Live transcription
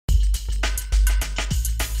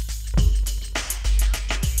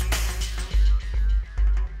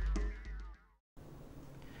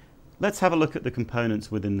Let's have a look at the components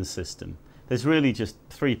within the system. There's really just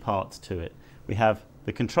three parts to it. We have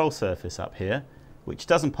the control surface up here, which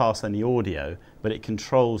doesn't pass any audio, but it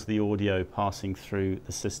controls the audio passing through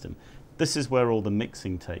the system. This is where all the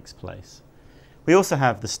mixing takes place. We also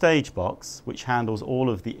have the stage box, which handles all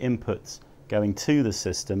of the inputs going to the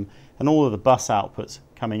system and all of the bus outputs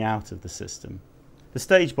coming out of the system. The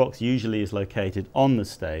stage box usually is located on the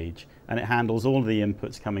stage, and it handles all of the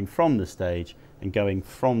inputs coming from the stage and going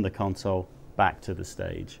from the console back to the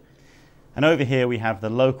stage. And over here we have the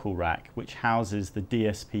local rack, which houses the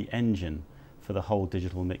DSP engine for the whole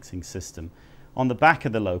digital mixing system. On the back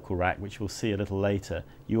of the local rack, which we'll see a little later,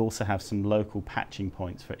 you also have some local patching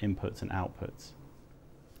points for inputs and outputs.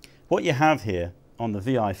 What you have here on the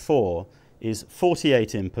VI4 is 48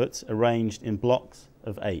 inputs arranged in blocks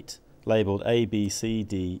of 8, labelled A, B, C,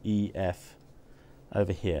 D, E, F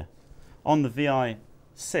over here. On the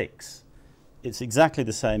VI6, it's exactly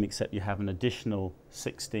the same, except you have an additional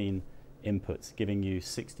 16 inputs, giving you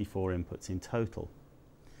 64 inputs in total.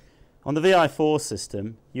 On the VI4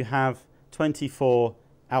 system, you have 24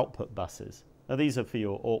 output buses. Now these are for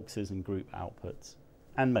your AUXes and group outputs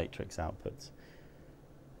and matrix outputs.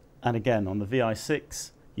 And again, on the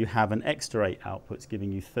VI6, you have an extra 8 outputs,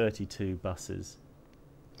 giving you 32 buses.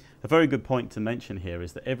 A very good point to mention here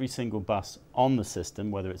is that every single bus on the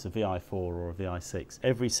system, whether it's a VI4 or a VI6,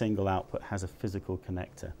 every single output has a physical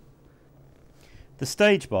connector. The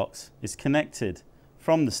stage box is connected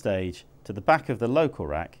from the stage to the back of the local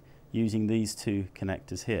rack using these two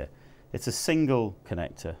connectors here. It's a single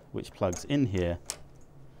connector which plugs in here,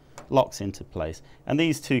 locks into place, and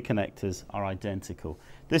these two connectors are identical.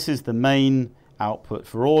 This is the main output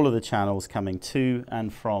for all of the channels coming to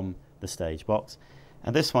and from the stage box,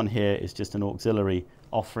 and this one here is just an auxiliary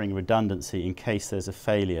offering redundancy in case there's a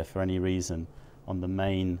failure for any reason on the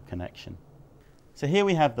main connection. So here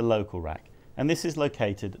we have the local rack, and this is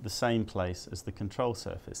located at the same place as the control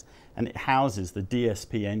surface, and it houses the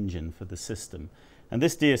DSP engine for the system. And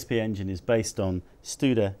this DSP engine is based on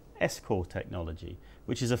Studer S-Core technology,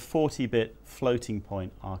 which is a 40-bit floating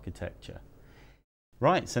point architecture.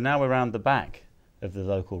 Right, so now we're around the back of the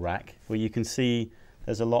local rack, where you can see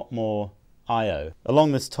there's a lot more I/O.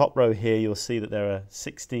 Along this top row here, you'll see that there are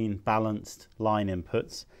 16 balanced line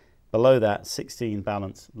inputs. Below that, 16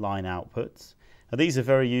 balanced line outputs. Now, these are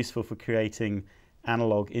very useful for creating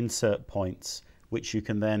analog insert points, which you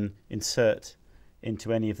can then insert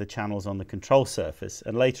into any of the channels on the control surface.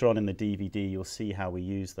 And later on in the DVD, you'll see how we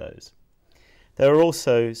use those. There are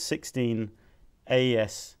also 16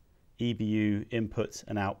 AES EBU inputs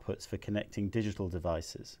and outputs for connecting digital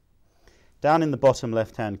devices. Down in the bottom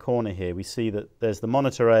left-hand corner here, we see that there's the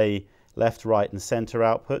monitor A left, right, and center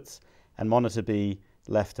outputs, and monitor B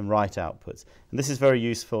left and right outputs. And this is very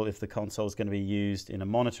useful if the console is going to be used in a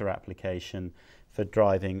monitor application for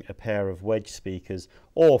driving a pair of wedge speakers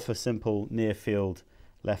or for simple near-field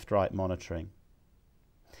left-right monitoring.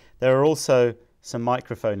 There are also some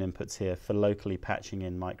microphone inputs here for locally patching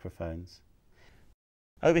in microphones.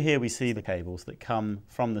 Over here we see the cables that come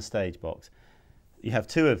from the stage box. You have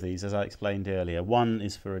two of these, as I explained earlier. One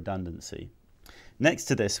is for redundancy. Next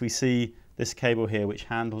to this we see this cable here, which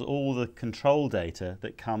handles all the control data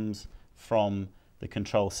that comes from the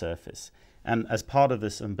control surface. And as part of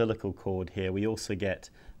this umbilical cord here, we also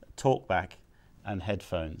get talkback and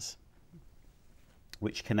headphones,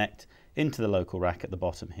 which connect into the local rack at the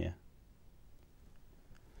bottom here.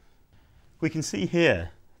 We can see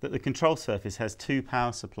here that the control surface has two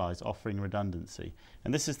power supplies offering redundancy,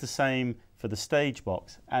 and this is the same for the stage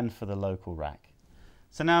box and for the local rack.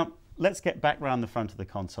 So now let's get back round the front of the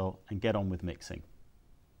console and get on with mixing.